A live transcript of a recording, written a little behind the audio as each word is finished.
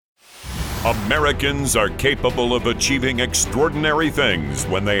Americans are capable of achieving extraordinary things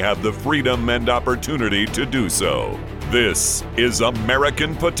when they have the freedom and opportunity to do so. This is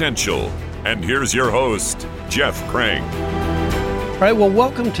American Potential. And here's your host, Jeff Crank. All right, well,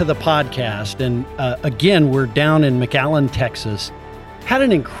 welcome to the podcast. And again, we're down in McAllen, Texas. Had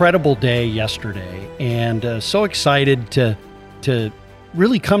an incredible day yesterday, and so excited to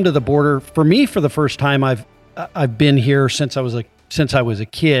really come to the border. For me, for the first time, I've been here since I was a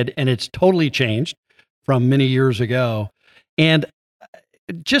kid, and it's totally changed from many years ago. And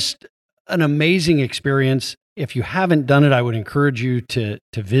just an amazing experience. If you haven't done it, I would encourage you to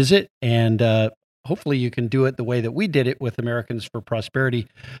visit, and hopefully you can do it the way that we did it with Americans for Prosperity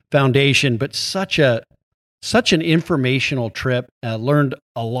Foundation. But such an informational trip. Learned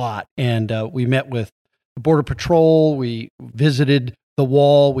a lot, and we met with the Border Patrol. We visited the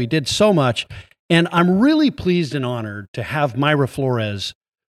wall. We did so much. And I'm really pleased and honored to have Mayra Flores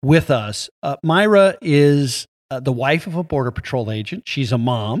with us. Mayra is the wife of a Border Patrol agent. She's a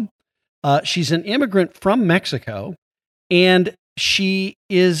mom. She's an immigrant from Mexico, and she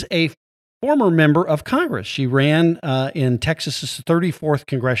is a former member of Congress. She ran in Texas's 34th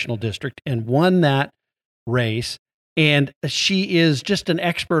congressional district and won that race. And she is just an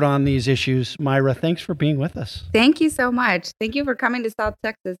expert on these issues. Mayra, thanks for being with us. Thank you so much. Thank you for coming to South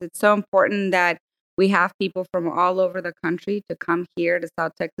Texas. It's so important that we have people from all over the country to come here to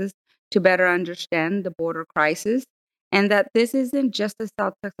South Texas to better understand the border crisis, and that this isn't just a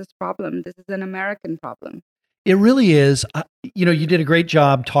South Texas problem. This is an American problem. It really is. You did a great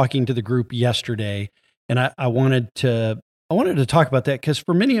job talking to the group yesterday, and I wanted to talk about that because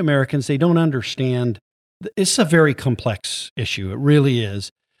for many Americans, they don't understand. It's a very complex issue. It really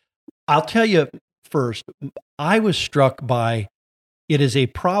is. I'll tell you first, I was struck by it is a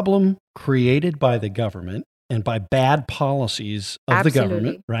problem created by the government and by bad policies of Absolutely. the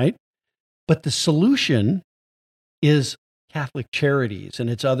government, right? But the solution is Catholic Charities, and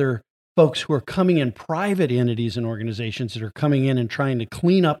it's other folks who are coming in, private entities and organizations that are coming in and trying to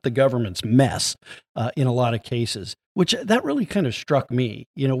clean up the government's mess in a lot of cases, which that really kind of struck me.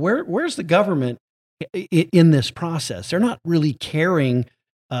 Where's the government in this process? They're not really caring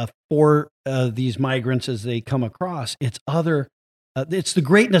for these migrants as they come across. It's it's the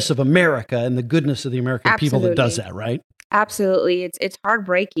greatness of America and the goodness of the American people that does that, right? Absolutely. It's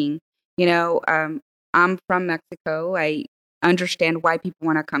heartbreaking. I'm from Mexico. I understand why people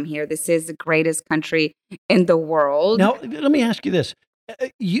want to come here. This is the greatest country in the world. Now, let me ask you this.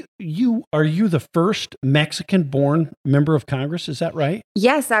 Are you the first Mexican-born member of Congress? Is that right?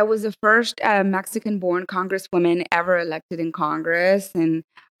 Yes, I was the first Mexican-born Congresswoman ever elected in Congress, and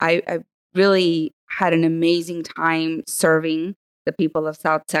I really had an amazing time serving the people of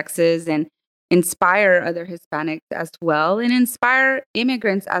South Texas and inspire other Hispanics as well, and inspire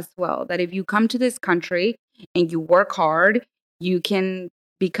immigrants as well, that if you come to this country and you work hard, you can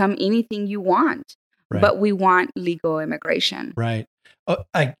become anything you want. Right. But we want legal immigration. Right.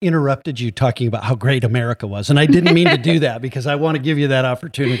 I interrupted you talking about how great America was, and I didn't mean to do that because I want to give you that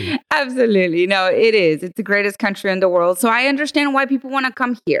opportunity. Absolutely. No, it is. It's the greatest country in the world. So I understand why people want to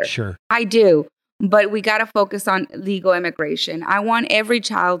come here. Sure. I do. But we got to focus on legal immigration. I want every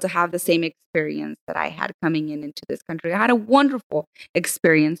child to have the same experience that I had coming into this country. I had a wonderful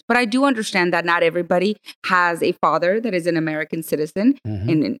experience, but I do understand that not everybody has a father that is an American citizen. Mm-hmm.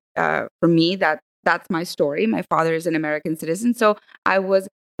 And for me, that's my story. My father is an American citizen. So I was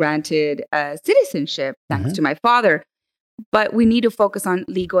granted citizenship thanks to my father. But we need to focus on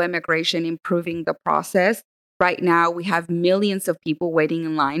legal immigration, improving the process. Right now, we have millions of people waiting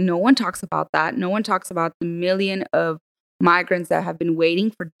in line. No one talks about that. No one talks about the million of migrants that have been waiting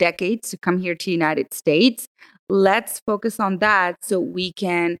for decades to come here to the United States. Let's focus on that so we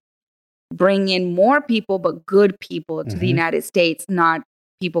can bring in more people, but good people to the United States, not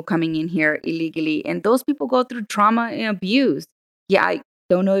people coming in here illegally. And those people go through trauma and abuse. Yeah, I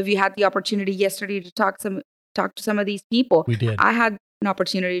don't know if you had the opportunity yesterday to talk to some of these people. We did. I had an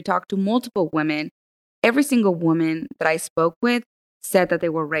opportunity to talk to multiple women. Every single woman that I spoke with said that they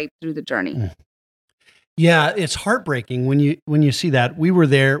were raped through the journey. Yeah, it's heartbreaking when you see that. We were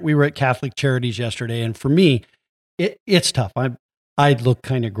there. We were at Catholic Charities yesterday, and for me, it's tough. I look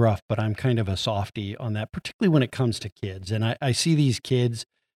kind of gruff, but I'm kind of a softie on that, particularly when it comes to kids. And I see these kids,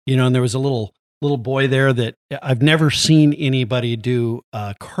 and there was a little boy there that I've never seen anybody do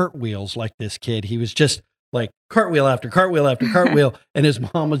cartwheels like this kid. He was just like cartwheel after cartwheel after cartwheel, and his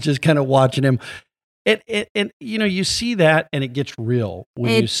mom was just kind of watching him. And you see that, and it gets real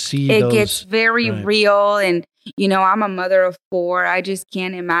when you see those. It gets very real, and I'm a mother of 4. I just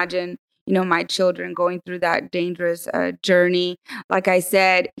can't imagine my children going through that dangerous journey. Like I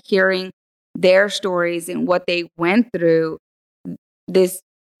said, hearing their stories and what they went through. This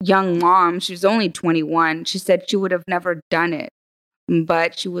young mom, she was only 21. She said she would have never done it,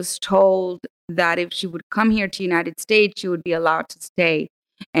 but she was told that if she would come here to United States, she would be allowed to stay.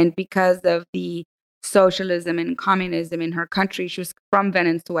 And because of the socialism and communism in her country, she was from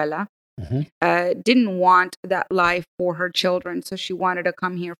Venezuela, didn't want that life for her children. So she wanted to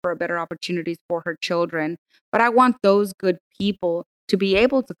come here for better opportunities for her children. But I want those good people to be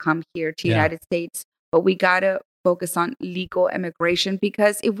able to come here to United States. But we got to focus on legal immigration,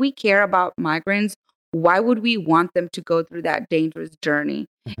 because if we care about migrants, why would we want them to go through that dangerous journey?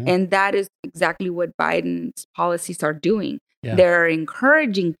 And that is exactly what Biden's policies are doing. They're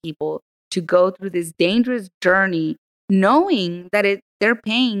encouraging people to go through this dangerous journey, knowing that they're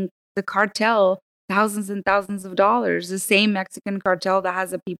paying the cartel thousands and thousands of dollars, the same Mexican cartel that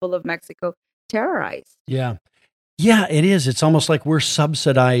has the people of Mexico terrorized. Yeah, it is. It's almost like we're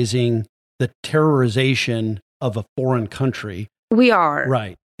subsidizing the terrorization of a foreign country. We are.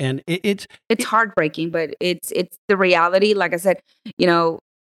 Right. And it's heartbreaking, but it's the reality. Like I said,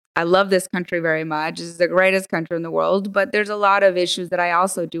 I love this country very much. It's the greatest country in the world, but there's a lot of issues that I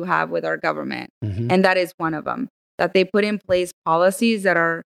also do have with our government. And that is one of them, that they put in place policies that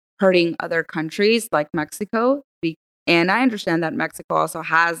are hurting other countries like Mexico. And I understand that Mexico also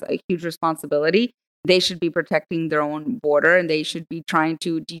has a huge responsibility. They should be protecting their own border, and they should be trying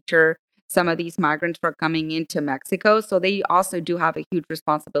to deter some of these migrants from coming into Mexico. So they also do have a huge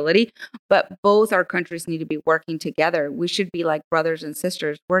responsibility. But both our countries need to be working together. We should be like brothers and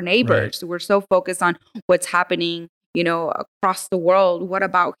sisters. We're neighbors. Right. We're so focused on what's happening, across the world. What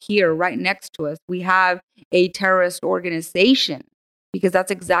about here, right next to us? We have a terrorist organization, because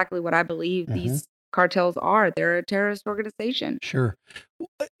that's exactly what I believe these cartels are. They're a terrorist organization. Sure.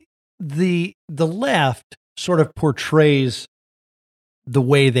 The left sort of portrays the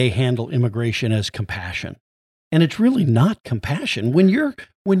way they handle immigration as compassion. And it's really not compassion. When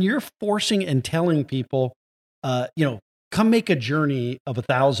you're forcing and telling people, come make a journey of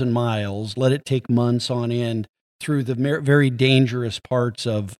 1,000 miles, let it take months on end through the very dangerous parts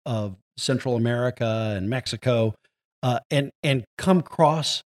of Central America and Mexico, and come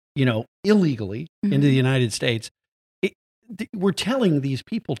cross, illegally into the United States. We're telling these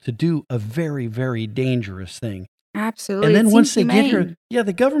people to do a very, very dangerous thing. Absolutely. And then once they get here,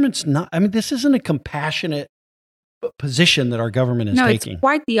 the government's not, this isn't a compassionate position that our government is taking. No, it's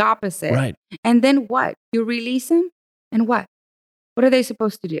quite the opposite. Right. And then what? You release them? And what? What are they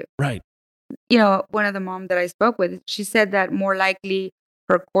supposed to do? Right. One of the moms that I spoke with, she said that more likely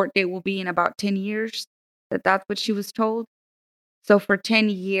her court date will be in about 10 years. That's what she was told. So for 10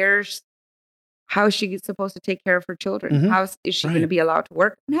 years, how is she supposed to take care of her children? How is she going to be allowed to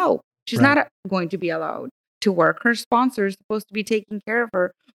work? No, she's not going to be allowed to work. Her sponsor is supposed to be taking care of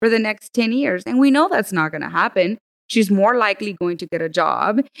her for the next 10 years. And we know that's not going to happen. She's more likely going to get a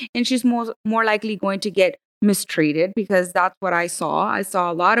job, and she's more likely going to get mistreated, because that's what I saw. I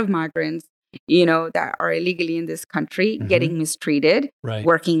saw a lot of migrants, that are illegally in this country getting mistreated,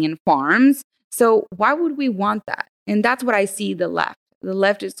 working in farms. So why would we want that? And that's what I see the left. The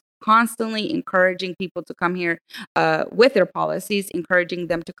left is constantly encouraging people to come here with their policies, encouraging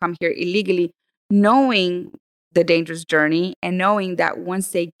them to come here illegally, knowing the dangerous journey and knowing that once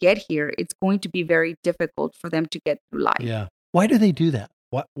they get here, it's going to be very difficult for them to get through life. Yeah. Why do they do that?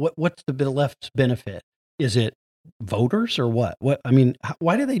 What's the left's benefit? Is it voters or what?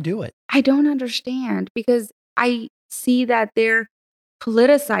 Why do they do it? I don't understand, because I see that they're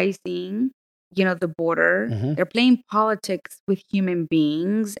politicizing, the border. They're playing politics with human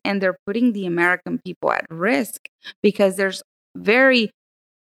beings, and they're putting the American people at risk, because there's very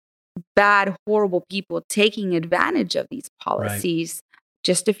bad, horrible people taking advantage of these policies. Right.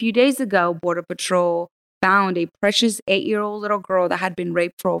 Just a few days ago, Border Patrol found a precious 8-year-old little girl that had been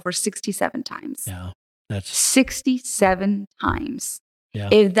raped for over 67 times. Yeah, that's 67 times. Yeah.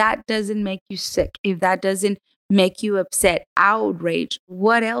 If that doesn't make you sick, if that doesn't make you upset, outraged,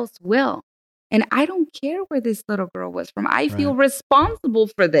 what else will? And I don't care where this little girl was from. I feel responsible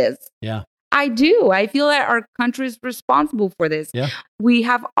for this. Yeah. I do. I feel that our country is responsible for this. Yeah. We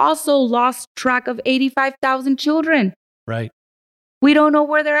have also lost track of 85,000 children. Right. We don't know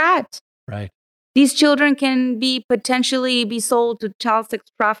where they're at. Right. These children can potentially be sold to child sex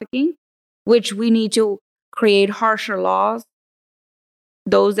trafficking, which we need to create harsher laws.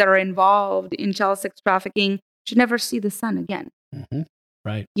 Those that are involved in child sex trafficking should never see the sun again.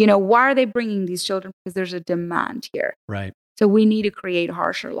 Right. Why are they bringing these children? Because there's a demand here. Right. So we need to create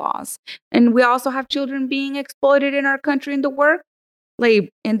harsher laws. And we also have children being exploited in our country in the work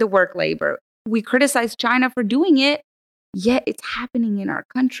labor. We criticize China for doing it, yet it's happening in our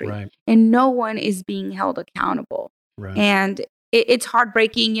country. Right. And no one is being held accountable. Right. And it's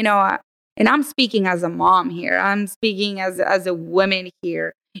heartbreaking, and I'm speaking as a mom here. I'm speaking as a woman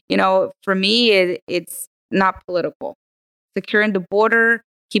here. For me, it's not political. Securing the border,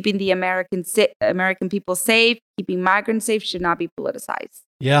 keeping the American people safe, keeping migrants safe should not be politicized.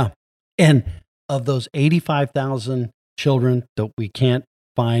 Yeah. And of those 85,000 children that we can't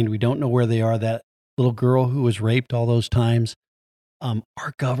find, we don't know where they are, that little girl who was raped all those times,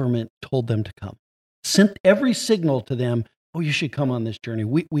 our government told them to come. Sent every signal to them, oh, you should come on this journey.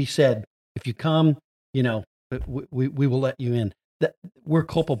 We said, if you come, we will let you in. That we're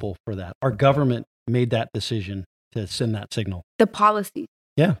culpable for that. Our government made that decision to send that signal. The policies.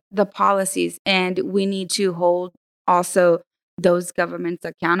 Yeah. The policies. And we need to hold also those governments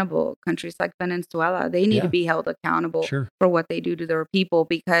accountable. Countries like Venezuela, they need to be held accountable for what they do to their people,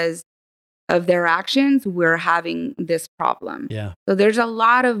 because of their actions, we're having this problem. Yeah. So there's a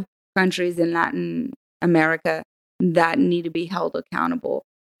lot of countries in Latin America that need to be held accountable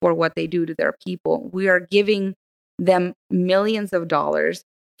for what they do to their people. We are giving them millions of dollars,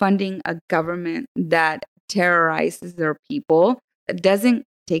 funding a government that terrorizes their people, that doesn't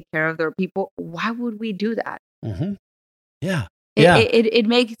take care of their people. Why would we do that? Mm-hmm. Yeah. It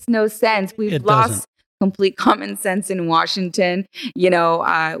makes no sense. We've lost complete common sense in Washington.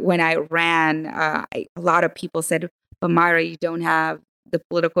 When I ran, a lot of people said, but Mayra, you don't have the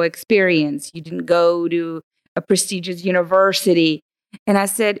political experience. You didn't go to a prestigious university. And I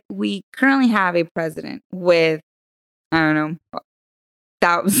said, we currently have a president with, I don't know,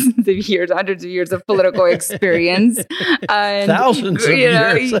 thousands of years, hundreds of years of political experience. And, thousands of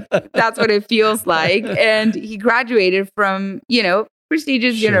years. That's what it feels like. And he graduated from,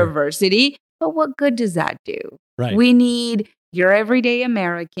 prestigious university. But what good does that do? Right. We need your everyday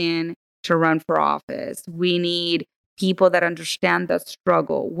American to run for office. We need people that understand the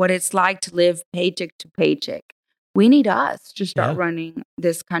struggle, what it's like to live paycheck to paycheck. We need us to start running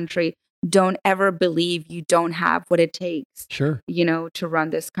this country. Don't ever believe you don't have what it takes, to run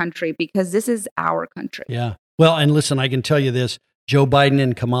this country, because this is our country. Yeah. Well, and listen, I can tell you this, Joe Biden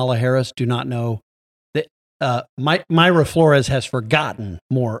and Kamala Harris do not know that Mayra Flores has forgotten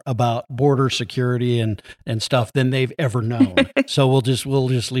more about border security and stuff than they've ever known. So we'll just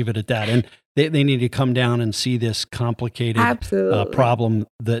leave it at that. And they need to come down and see this complicated problem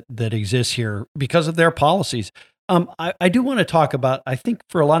that exists here because of their policies. I do want to talk about, I think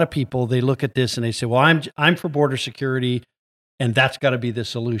for a lot of people, they look at this and they say, well, I'm for border security and that's got to be the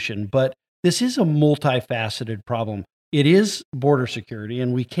solution. But this is a multifaceted problem. It is border security,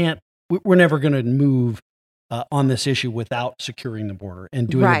 and we're never going to move on this issue without securing the border and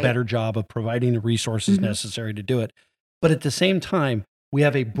doing a better job of providing the resources necessary to do it. But at the same time, we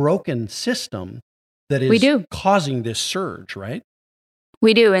have a broken system that is causing this surge, right?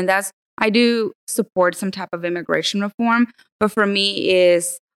 We do. And I do support some type of immigration reform, but for me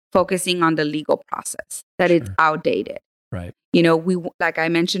is focusing on the legal process, that it's outdated. Right. Like I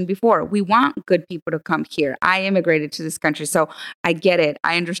mentioned before, we want good people to come here. I immigrated to this country, so I get it.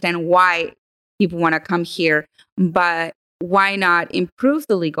 I understand why people want to come here, but why not improve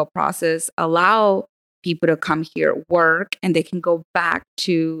the legal process, allow people to come here, work, and they can go back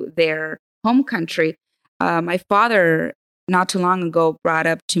to their home country. My father, not too long ago, brought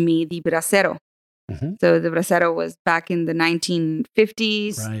up to me the bracero. Mm-hmm. So the bracero was back in the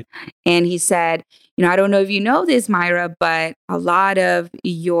 1950s. Right. And he said, I don't know if you know this, Mayra, but a lot of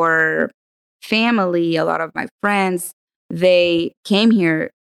your family, a lot of my friends, they came here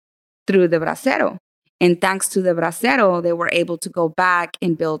through the bracero. And thanks to the bracero, they were able to go back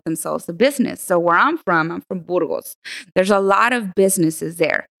and build themselves a business. So where I'm from Burgos. There's a lot of businesses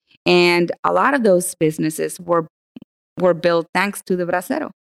there. And a lot of those businesses were built thanks to the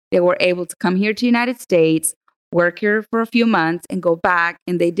bracero. They were able to come here to the United States, work here for a few months, and go back.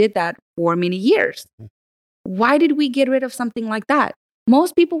 And they did that for many years. Why did we get rid of something like that?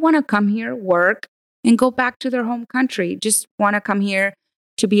 Most people want to come here, work, and go back to their home country. Just want to come here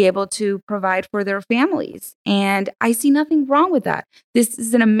to be able to provide for their families. And I see nothing wrong with that. This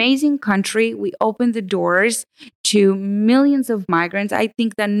is an amazing country. We open the doors to millions of migrants. I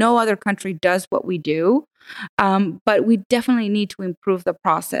think that no other country does what we do. But we definitely need to improve the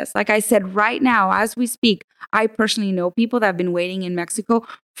process. Like I said, right now, as we speak, I personally know people that have been waiting in Mexico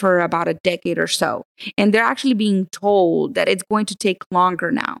for about a decade or so. And they're actually being told that it's going to take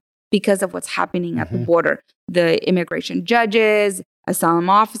longer now because of what's happening at the border. The immigration judges, asylum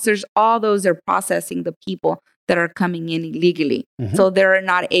officers, all those are processing the people that are coming in illegally. So they're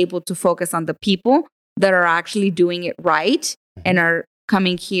not able to focus on the people that are actually doing it right and are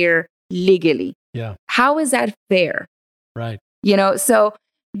coming here legally. Yeah. How is that fair? Right. So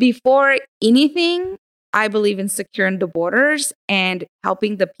before anything, I believe in securing the borders and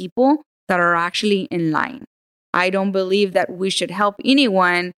helping the people that are actually in line. I don't believe that we should help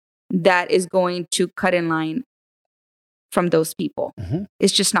anyone that is going to cut in line from those people. Mm-hmm.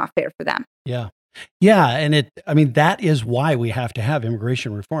 It's just not fair for them. Yeah. Yeah. And that is why we have to have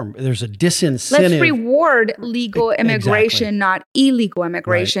immigration reform. There's a disincentive. Let's reward legal immigration, Exactly. not illegal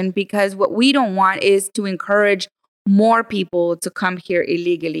immigration, because what we don't want is to encourage more people to come here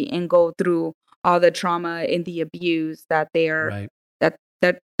illegally and go through all the trauma and the abuse that they're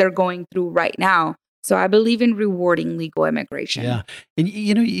going through right now. So I believe in rewarding legal immigration. Yeah. And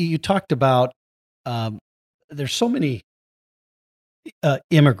you talked about there's so many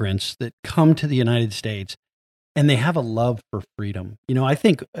immigrants that come to the United States and they have a love for freedom. I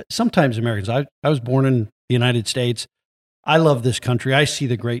think sometimes Americans, I was born in the United States. I love this country. I see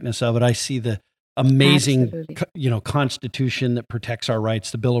the greatness of it. I see the amazing, Constitution that protects our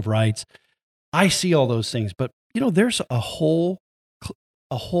rights, the Bill of Rights. I see all those things, but there's a whole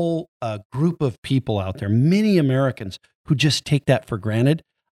group of people out there, many Americans who just take that for granted.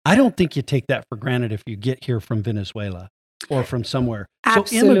 I don't think you take that for granted if you get here from Venezuela or from somewhere.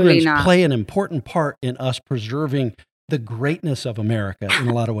 Absolutely so immigrants not. play an important part in us preserving the greatness of America in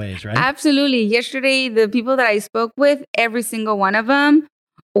a lot of ways, right? Absolutely. Yesterday, the people that I spoke with, every single one of them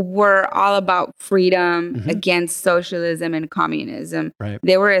were all about freedom against socialism and communism. Right.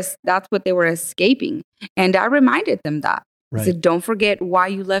 That's what they were escaping. And I reminded them that. Right. I said, don't forget why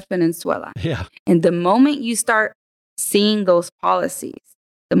you left Venezuela. Yeah. And the moment you start seeing those policies,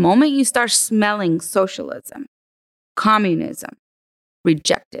 the moment you start smelling socialism, communism,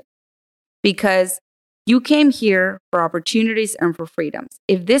 reject it. Because you came here for opportunities and for freedoms.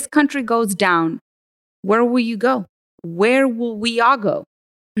 If this country goes down, where will you go? Where will we all go?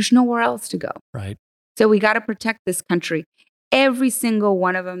 There's nowhere else to go. Right. So we got to protect this country. Every single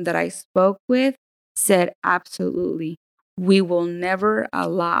one of them that I spoke with said, absolutely, we will never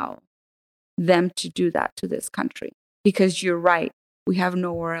allow them to do that to this country. Because you're right, we have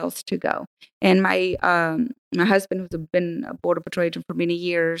nowhere else to go. And my husband, who's been a Border Patrol agent for many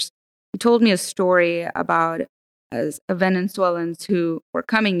years, he told me a story about Venezuelans who were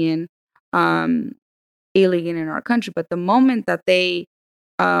coming in alien in our country. But the moment that they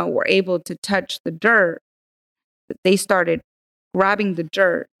were able to touch the dirt, they started grabbing the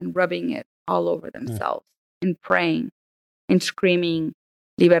dirt and rubbing it all over themselves and praying and screaming,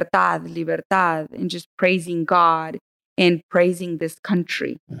 libertad, libertad, and just praising God and praising this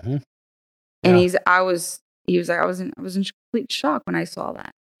country. Mm-hmm. And I was in complete shock when I saw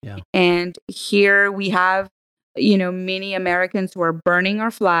that. Yeah. And here we have, many Americans who are burning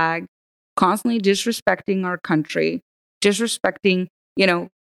our flag, constantly disrespecting our country, disrespecting,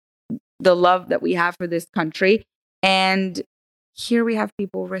 the love that we have for this country. And here we have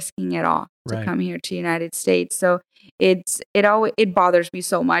people risking it all to come here to the United States. So it bothers me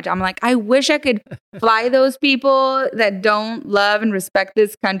so much. I'm like, I wish I could fly those people that don't love and respect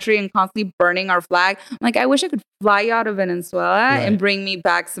this country and constantly burning our flag. I'm like, I wish I could fly out of Venezuela and bring me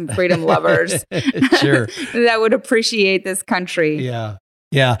back some freedom lovers. Sure. That would appreciate this country. Yeah.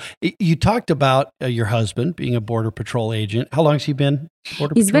 Yeah. You talked about your husband being a Border Patrol agent. How long has he been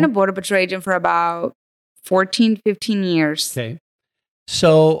He's been a Border Patrol agent for about 14, 15 years. Okay.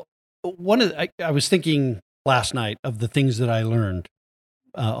 So I was thinking last night of the things that I learned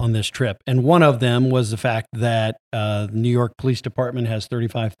on this trip. And one of them was the fact that the New York Police Department has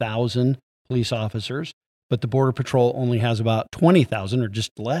 35,000 police officers, but the Border Patrol only has about 20,000 or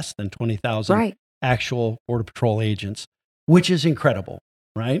just less than 20,000 actual Border Patrol agents, which is incredible,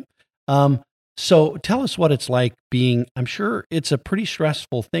 right? So tell us what it's like being, I'm sure it's a pretty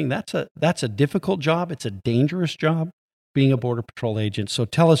stressful thing. That's a difficult job. It's a dangerous job, being a Border Patrol agent. So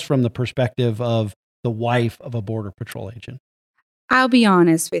tell us from the perspective of the wife of a Border Patrol agent. I'll be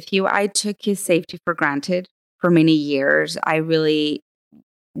honest with you. I took his safety for granted for many years. I really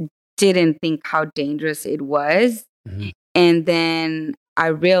didn't think how dangerous it was. Mm-hmm. And then I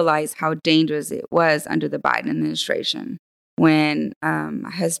realized how dangerous it was under the Biden administration when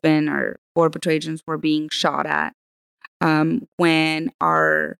my husband or Border Patrol agents were being shot at, when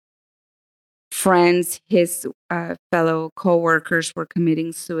our friends, his fellow coworkers were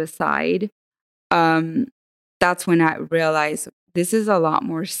committing suicide. That's when I realized this is a lot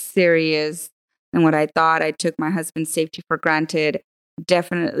more serious than what I thought. I took my husband's safety for granted,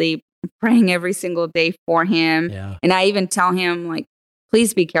 definitely praying every single day for him. Yeah. And I even tell him, like,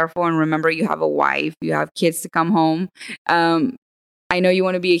 please be careful and remember you have a wife, you have kids to come home. I know you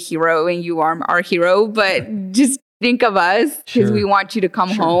want to be a hero and you are our hero, but just think of us because Sure. we want you to come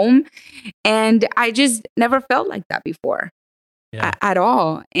Sure. home. And I just never felt like that before. Yeah. At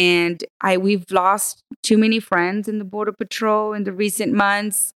all. And we've lost too many friends in the Border Patrol in the recent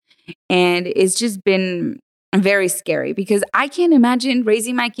months. And it's just been very scary because I can't imagine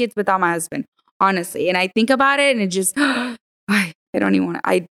raising my kids without my husband, honestly. And I think about it and it just, I don't even want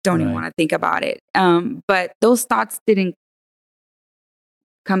to think about it. But those thoughts didn't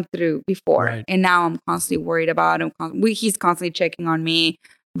come through before. Right. And now I'm constantly worried about him. He's constantly checking on me,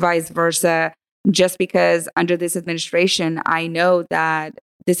 vice versa. Just because under this administration, I know that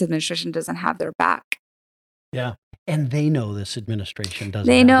this administration doesn't have their back. Yeah. And they know this administration doesn't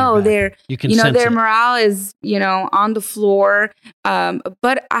They have know their back. You can you know, sense their it. morale is, on the floor.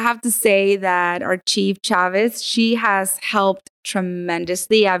 But I have to say that our chief Chavez, she has helped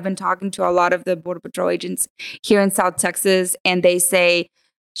tremendously. I've been talking to a lot of the Border Patrol agents here in South Texas, and they say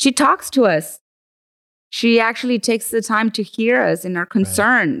she talks to us. She actually takes the time to hear us and our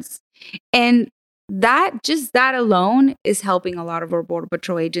concerns. And that alone is helping a lot of our Border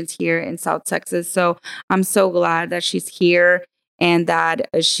Patrol agents here in South Texas. So I'm so glad that she's here and that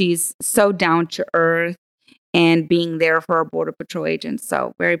she's so down to earth and being there for our Border Patrol agents.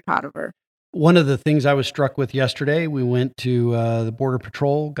 So very proud of her. One of the things I was struck with yesterday, we went to the Border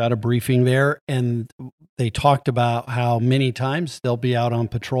Patrol, got a briefing there, and they talked about how many times they'll be out on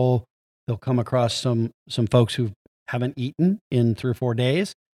patrol. They'll come across some folks who haven't eaten in 3 or 4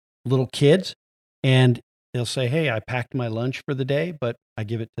 days, little kids, and they'll say, hey, I packed my lunch for the day, but I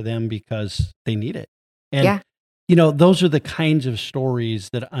give it to them because they need it. And, those are the kinds of stories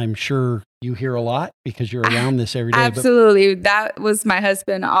that I'm sure you hear a lot because you're around this every day. Absolutely. That was my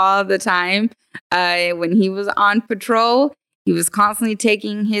husband all the time. When he was on patrol, he was constantly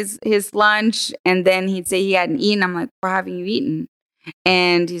taking his lunch, and then he'd say he hadn't eaten. I'm like, why haven't you eaten?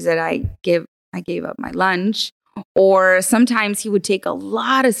 And he said, I gave up my lunch. Or sometimes he would take a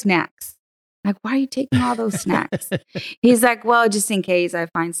lot of snacks. Like, why are you taking all those snacks? He's like, well, just in case I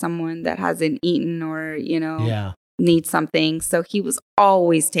find someone that hasn't eaten or, needs something. So he was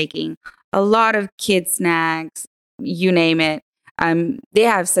always taking a lot of kid snacks, you name it. They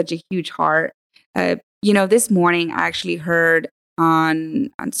have such a huge heart. This morning I actually heard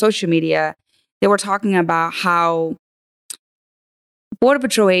on social media, they were talking about how Border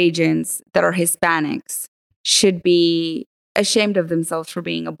Patrol agents that are Hispanics should be ashamed of themselves for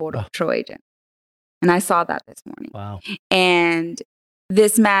being a Border Patrol agent. And I saw that this morning. Wow. And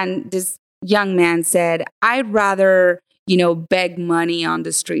this young man said, I'd rather, beg money on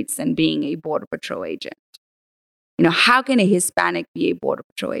the streets than being a Border Patrol agent. How can a Hispanic be a Border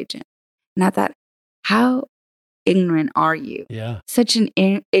Patrol agent? And I thought, how ignorant are you? Yeah. Such an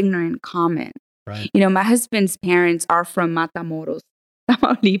ignorant comment. Right. My husband's parents are from Matamoros,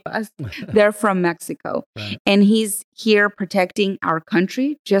 Tamaulipas. They're from Mexico. Right. And he's here protecting our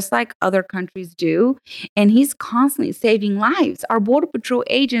country, just like other countries do. And he's constantly saving lives. Our Border Patrol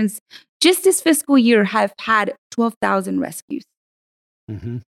agents, just this fiscal year, have had 12,000 rescues.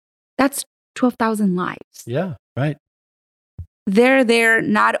 Mm-hmm. That's 12,000 lives. Yeah, right. They're there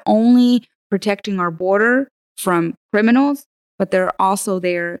not only protecting our border from criminals, but they're also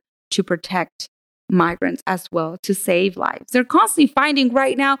there to protect migrants as well, to save lives. They're constantly finding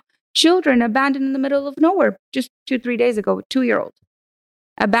right now children abandoned in the middle of nowhere. Just 2-3 days ago, a 2-year-old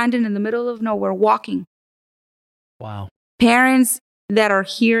abandoned in the middle of nowhere walking. Wow. Parents that are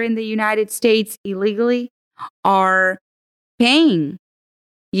here in the United States illegally are paying,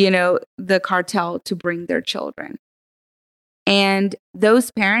 the cartel to bring their children. And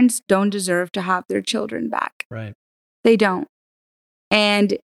those parents don't deserve to have their children back. Right. They don't.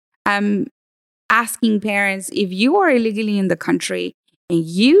 And I'm asking parents, if you are illegally in the country and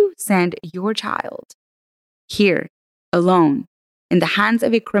you send your child here alone in the hands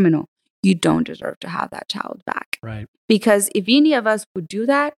of a criminal, you don't deserve to have that child back. Right. Because if any of us would do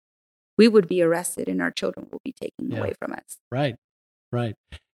that, we would be arrested and our children will be taken away from us. Right. Right.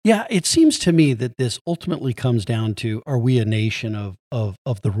 Yeah, it seems to me that this ultimately comes down to, are we a nation of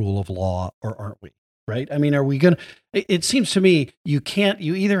the rule of law or aren't we? Right? I mean, are we going to, it seems to me you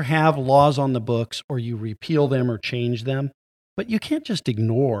either have laws on the books or you repeal them or change them, but you can't just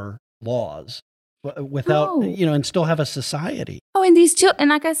ignore laws without, and still have a society. Oh, and and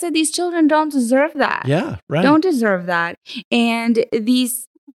like I said, these children don't deserve that. Yeah, right. Don't deserve that. And these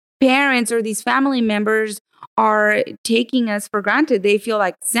parents or these family members are taking us for granted. They feel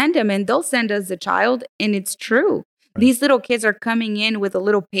like send them and they'll send us a child. And it's true. Right. These little kids are coming in with a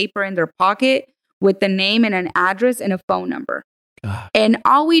little paper in their pocket with the name and an address and a phone number. And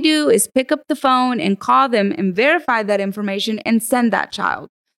all we do is pick up the phone and call them and verify that information and send that child.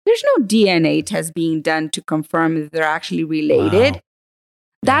 There's no DNA test being done to confirm that they're actually related. Wow.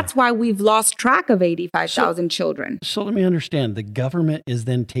 That's why we've lost track of 85,000 children. So let me understand. The government is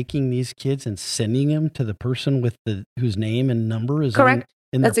then taking these kids and sending them to the person with whose name and number is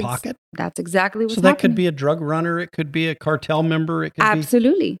in their pocket? That's exactly what's happening. So that happening. could be a drug runner. It could be a cartel member. It could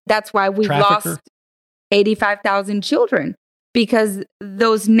Absolutely. That's why we've lost 85,000 children, because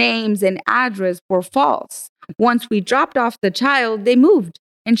those names and address were false. Once we dropped off the child, they moved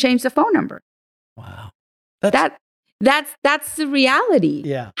and changed the phone number. Wow. That's the reality.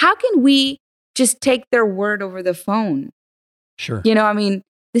 Yeah. How can we just take their word over the phone? Sure. You know, I mean,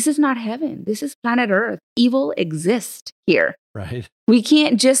 this is not heaven. This is planet Earth. Evil exists here. Right. We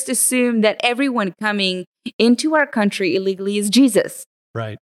can't just assume that everyone coming into our country illegally is Jesus.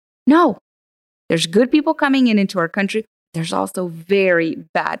 Right. No. There's good people coming into our country. There's also very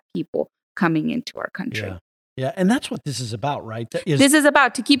bad people coming into our country. Yeah. Yeah, and that's what this is about, right? This is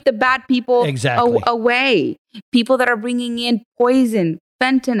about to keep the bad people away. People that are bringing in poison,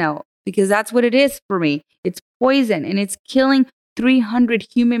 fentanyl, because that's what it is for me. It's poison, and it's killing 300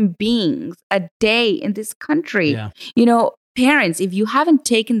 human beings a day in this country. Yeah. You know, parents, if you haven't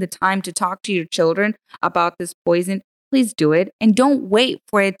taken the time to talk to your children about this poison, please do it. And don't wait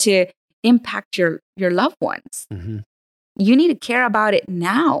for it to impact your loved ones. Mm-hmm. You need to care about it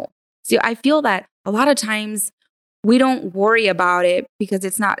now. See, I feel that a lot of times we don't worry about it because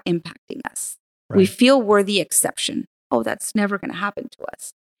it's not impacting us. Right. We feel we're the exception. Oh, that's never going to happen to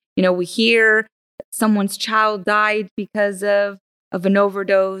us. You know, we hear someone's child died because of an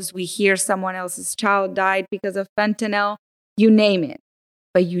overdose. We hear someone else's child died because of fentanyl. You name it.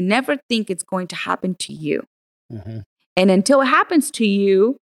 But you never think it's going to happen to you. Mm-hmm. And until it happens to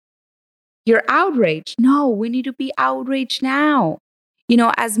you, you're outraged. No, we need to be outraged now. You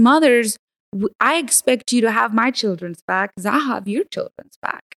know, as mothers, I expect you to have my children's back because I have your children's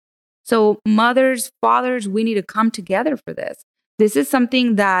back. So mothers, fathers, we need to come together for this. This is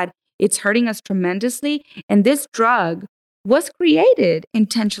something that it's hurting us tremendously. And this drug was created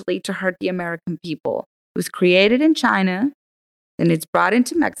intentionally to hurt the American people. It was created in China, and it's brought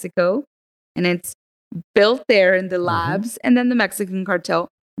into Mexico, and it's built there in the labs, and then the Mexican cartel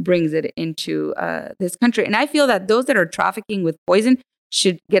brings it into this country. And I feel that those that are trafficking with poison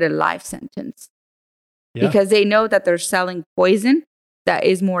should get a life sentence because they know that they're selling poison that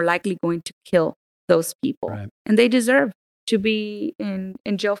is more likely going to kill those people. Right. And they deserve to be in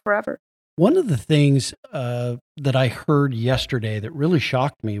jail forever. One of the things that I heard yesterday that really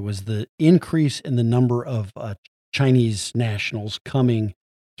shocked me was the increase in the number of Chinese nationals coming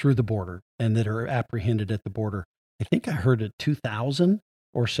through the border and that are apprehended at the border. I think I heard it 2,000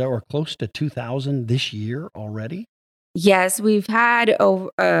 or so, or close to 2,000 this year already. Yes, we've had over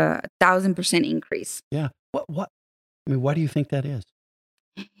 1,000% increase. Yeah. What? I mean, why do you think that is?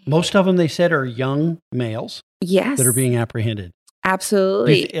 Most of them, they said, are young males. Yes. That are being apprehended.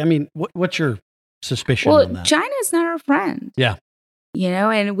 Absolutely. I mean, what's your suspicion on that? Well, China is not our friend. Yeah. You know,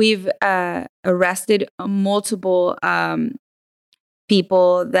 and we've arrested multiple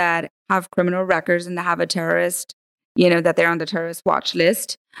people that have criminal records and that have a terrorist, you know, that they're on the terrorist watch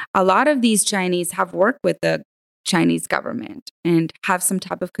list. A lot of these Chinese have worked with the Chinese government and have some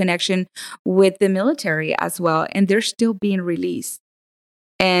type of connection with the military as well. And they're still being released.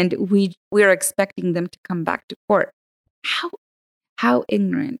 And we're expecting them to come back to court. How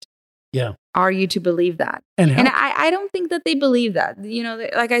ignorant are you to believe that? And I don't think that they believe that. You know,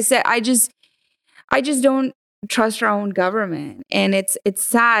 like I said, I just don't trust our own government. And it's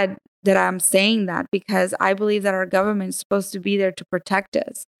sad that I'm saying that because I believe that our government is supposed to be there to protect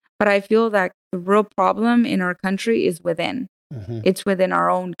us. But I feel that the real problem in our country is within. Mm-hmm. It's within our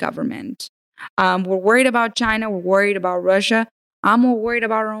own government. We're worried about China. We're worried about Russia. I'm more worried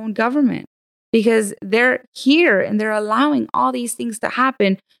about our own government because they're here and they're allowing all these things to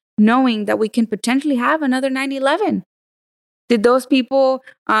happen, knowing that we can potentially have another 9/11. Did those people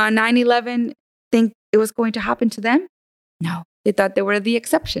 9/11 think it was going to happen to them? No, they thought they were the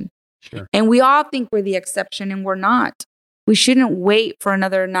exception. Sure. And we all think we're the exception and we're not. We shouldn't wait for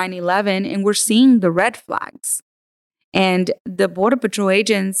another 9/11, and we're seeing the red flags. And the Border Patrol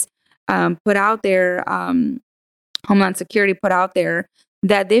agents put out there, Homeland Security put out there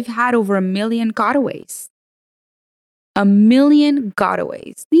that they've had over 1 million gotaways. 1 million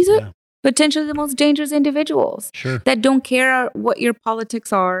gotaways. These are potentially the most dangerous individuals that don't care what your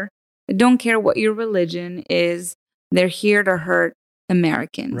politics are, that don't care what your religion is. They're here to hurt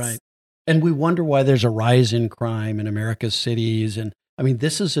Americans. Right. And we wonder why there's a rise in crime in America's cities. And I mean,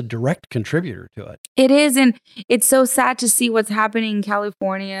 this is a direct contributor to it. It is. And it's so sad to see what's happening in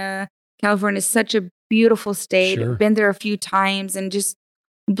California. California is such a beautiful state. I've been there a few times and just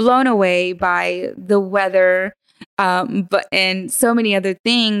blown away by the weather, but and so many other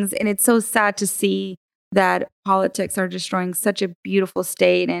things. And it's so sad to see that politics are destroying such a beautiful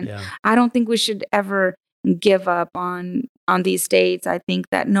state. And I don't think we should ever give up on these states. I think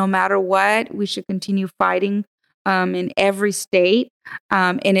that no matter what, we should continue fighting in every state.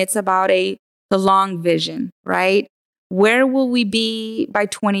 And it's about the long vision, right? Where will we be by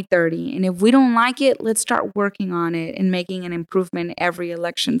 2030? And if we don't like it, let's start working on it and making an improvement every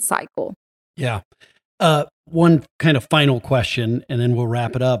election cycle. Yeah. One kind of final question, and then we'll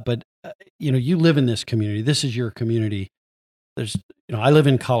wrap it up. But, you live in this community. This is your community. I live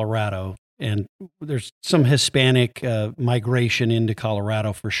in Colorado, and there's some Hispanic migration into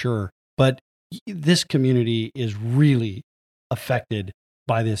Colorado for sure. But this community is really affected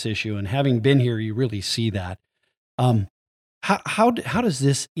by this issue. And having been here, you really see that. How does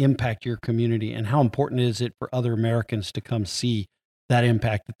this impact your community, and how important is it for other Americans to come see that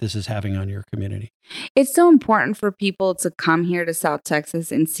impact that this is having on your community? It's so important for people to come here to South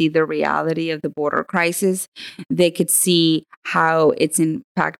Texas and see the reality of the border crisis. They could see how it's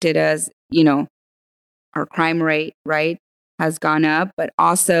impacted us, our crime rate, right, has gone up, but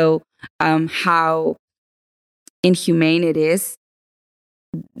also how inhumane it is,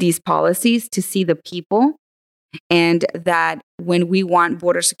 these policies, to see the people. And that when we want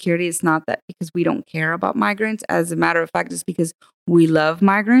border security, it's not that because we don't care about migrants. As a matter of fact, it's because we love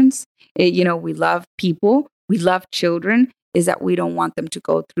migrants. We love people. We love children. Is that we don't want them to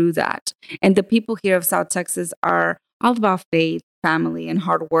go through that. And the people here of South Texas are all about faith, family, and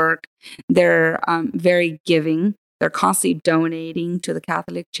hard work. They're very giving. They're constantly donating to the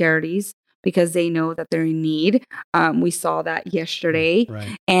Catholic charities because they know that they're in need. We saw that yesterday.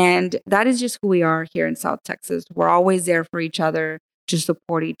 Right. And that is just who we are here in South Texas. We're always there for each other, to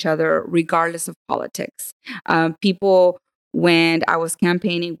support each other, regardless of politics. People, when I was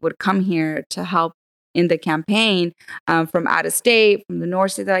campaigning, would come here to help in the campaign from out of state, from the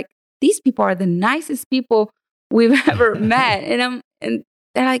north state. They're like, these people are the nicest people we've ever met. And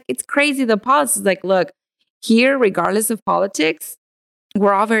they're like, it's crazy. The politics is like, look, here, regardless of politics,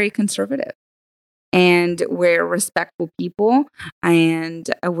 we're all very conservative, and we're respectful people, and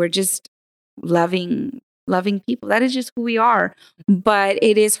we're just loving people. That is just who we are. But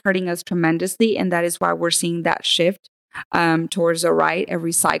it is hurting us tremendously, and that is why we're seeing that shift towards the right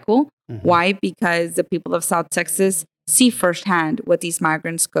every cycle. Mm-hmm. Why? Because the people of South Texas see firsthand what these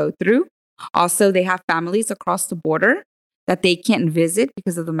migrants go through. Also, they have families across the border that they can't visit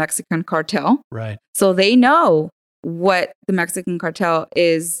because of the Mexican cartel. Right. So they know what the Mexican cartel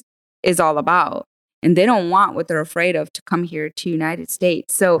is all about, and they don't want what they're afraid of to come here to United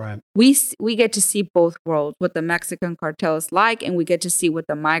States. So right. we get to see both worlds, what the Mexican cartel is like, and we get to see what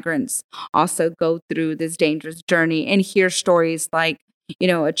the migrants also go through this dangerous journey, and hear stories like,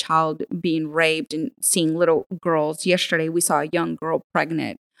 a child being raped, and seeing little girls. Yesterday, we saw a young girl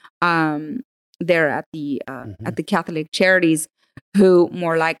pregnant there at the Catholic charities, who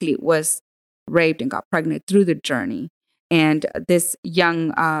more likely was raped and got pregnant through the journey. And this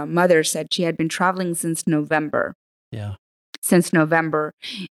young mother said she had been traveling since November. Yeah. Since November,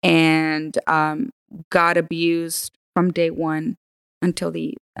 and got abused from day one until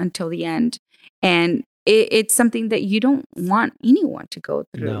the end. And it's something that you don't want anyone to go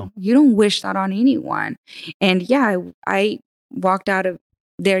through. No. You don't wish that on anyone. And yeah, I walked out of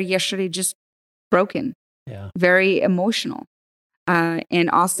there yesterday just broken. Yeah. Very emotional. And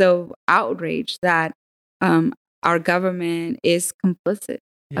also outraged that our government is complicit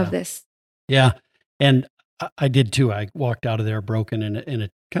of this. Yeah. And I did too. I walked out of there broken and a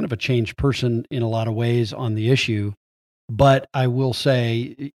kind of a changed person in a lot of ways on the issue. But I will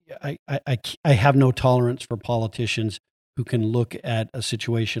say, I have no tolerance for politicians who can look at a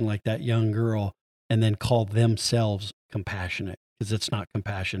situation like that young girl and then call themselves compassionate, because it's not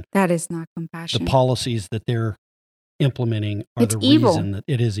compassion. That is not compassion. The policies that they're implementing are it's the evil. Reason that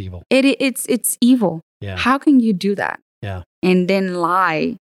it is evil. It's evil. Yeah. How can you do that? Yeah. And then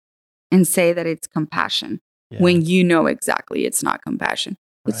lie and say that it's compassion when you know exactly it's not compassion.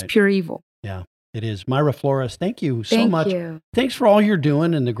 It's pure evil. Yeah, it is. Mayra Flores, thank you so much. Thank you. Thanks for all you're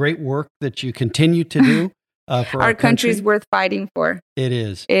doing and the great work that you continue to do for our country's country. Worth fighting for. It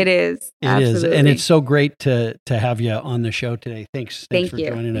is. It is. It Absolutely. is. And it's so great to have you on the show today. Thanks Thank for you.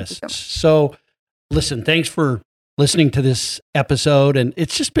 joining Thank us. you So listen, thanks for listening to this episode. And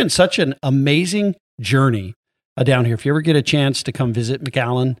it's just been such an amazing journey down here. If you ever get a chance to come visit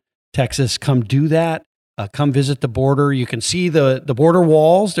McAllen, Texas, come do that. Come visit the border. You can see the border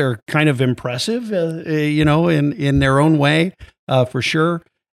walls. They're kind of impressive, in their own way, for sure.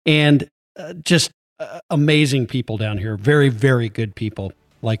 And just amazing people down here. Very, very good people.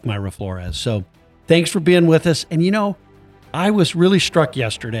 like Mayra Flores. So thanks for being with us. And I was really struck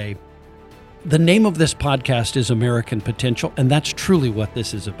yesterday. The name of this podcast is American Potential, and that's truly what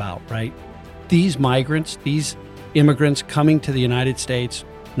this is about, right? These migrants, these immigrants coming to the United States,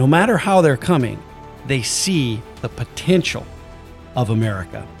 no matter how they're coming, they see the potential of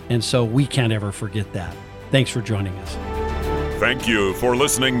America. And so we can't ever forget that. Thanks for joining us. Thank you for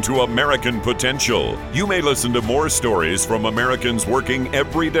listening to American Potential. You may listen to more stories from Americans working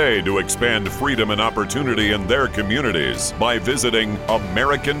every day to expand freedom and opportunity in their communities by visiting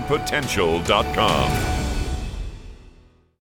AmericanPotential.com.